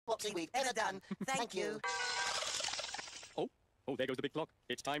unboxing we've ever done. Thank you. Oh, there goes the big clock.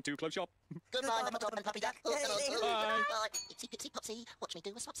 It's time to close shop. Goodbye, Leopard and Puppy Duck. Bye. Bye. Ipsy Pipsy Popsy, watch me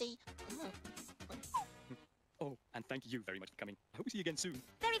do a swapsy. Oh, and thank you very much for coming. I hope we see you again soon.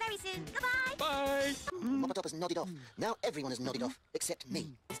 Very, very soon. Goodbye. Bye. Mopatop has nodded off. Now everyone has nodded off, except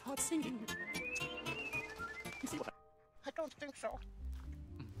me. It's hard singing. You see what I don't think so.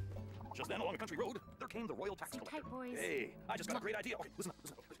 Just then, along a country road, there came the royal tax collector. Tight, boys. Hey, I just got a great idea. Okay, listen. Hey,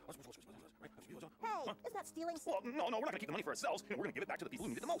 isn't that stealing? Well, no, we're not going to keep the money for ourselves. We're going to give it back to the people who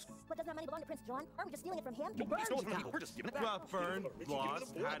need it the most. But doesn't that money belong to Prince John? Aren't we just stealing it from him? No, we stole it from the people. We're just giving it back. Well, burned,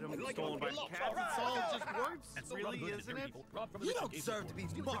 lost, had him stolen by cats. It's all just words, really, isn't it? You don't deserve to be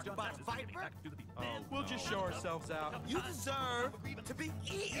marked by a viper. Oh, we'll just show ourselves out. You deserve to be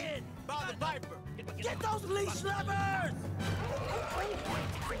eaten by the viper. Get those leash levers!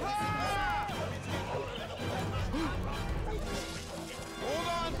 Hold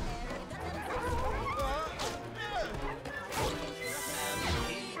on!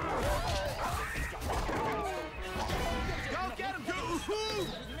 Go get him!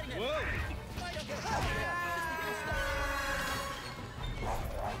 Whoa!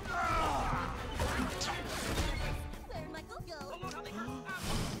 Where'd Michael go?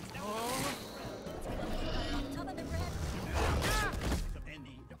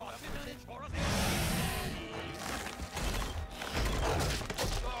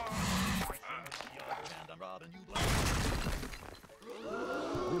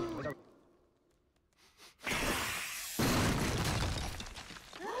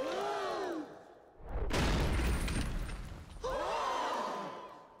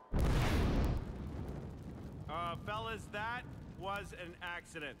 Fellas, that was an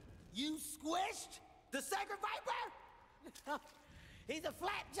accident. You squished the sacred viper? He's a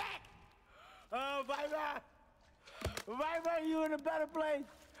flapjack. Oh, Viper! Viper, you in a better place.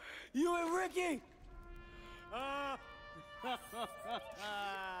 You and Ricky.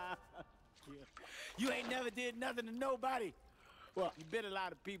 You ain't never did nothing to nobody. Well, you bit a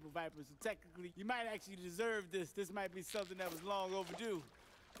lot of people, Viper, so technically you might actually deserve this. This might be something that was long overdue.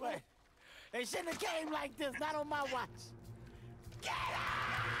 But they shouldn't have came like this, not on my watch. Get out!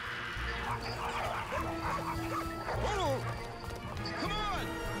 Hold on! Come on!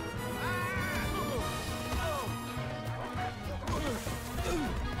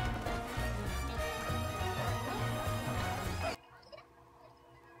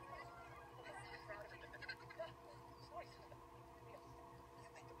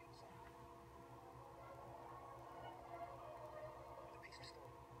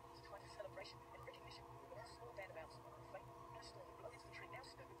 Celebration and recognition of our small band of elves. Fight, and storm, the bloodiest the tree now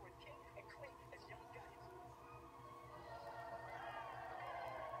stood before the king and queen as young guardians.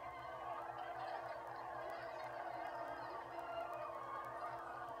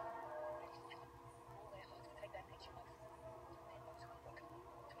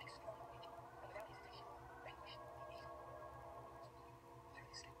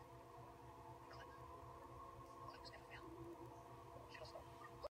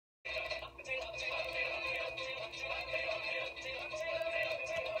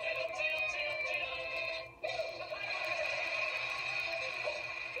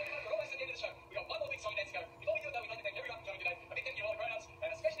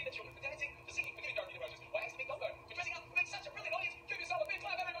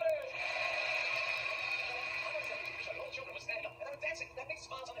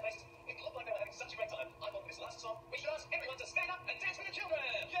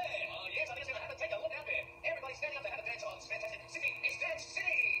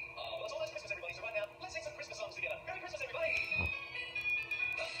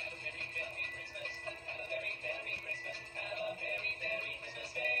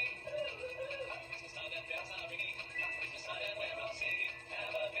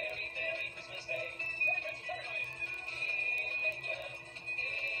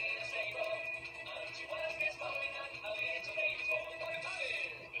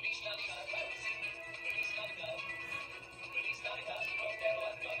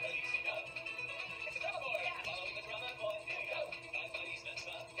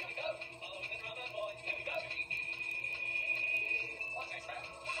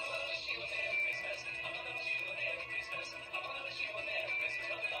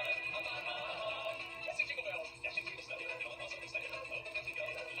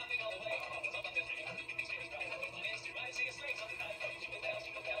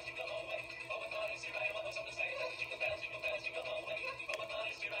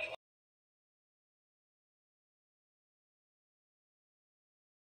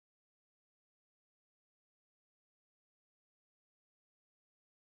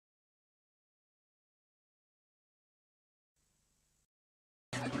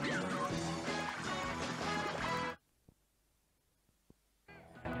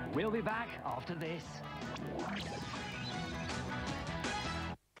 We'll be back after this.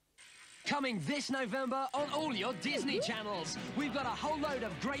 Coming this November on all your Disney channels. We've got a whole load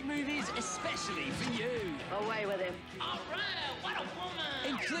of great movies, especially for you. Away with him. All right, what a woman!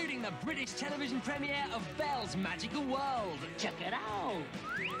 Including the British television premiere of Belle's Magical World. Check it out.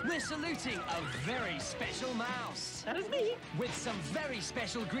 We're saluting a very special mouse. That is me. With some very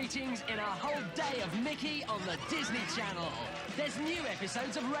special greetings in a whole day of Mickey on the Disney Channel. There's new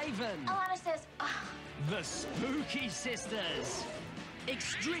episodes of Raven. Alana says, The Spooky Sisters.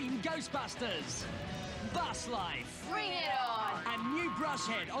 Extreme Ghostbusters. Bus Life. bring it on. And new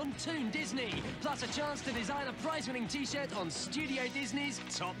Brushhead on Toon Disney. Plus a chance to design a prize-winning t-shirt on Studio Disney's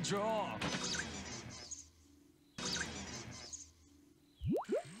Top Draw.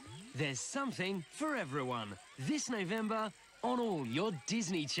 There's something for everyone this November on all your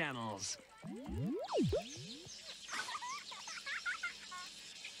Disney channels.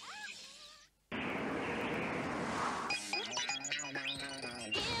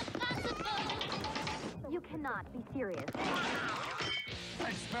 You cannot be serious.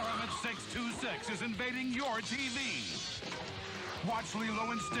 Experiment 626 is invading your TV. Watch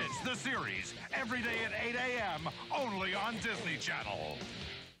Lilo and Stitch, the series, every day at 8 a.m., only on Disney Channel.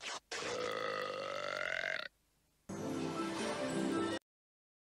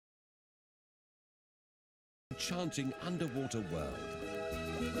 Enchanting underwater world.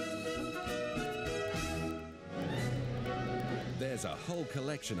 There's a whole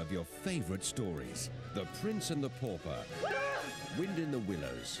collection of your favorite stories. The Prince and the Pauper, Wind in the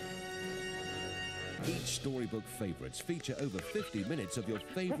Willows. Each storybook favorites feature over 50 minutes of your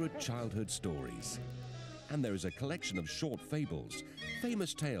favorite childhood stories. And there is a collection of short fables,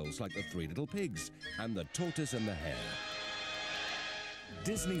 famous tales like The Three Little Pigs and The Tortoise and the Hare.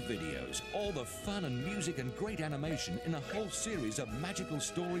 Disney Videos, all the fun and music and great animation in a whole series of magical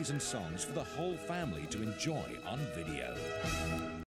stories and songs for the whole family to enjoy on video.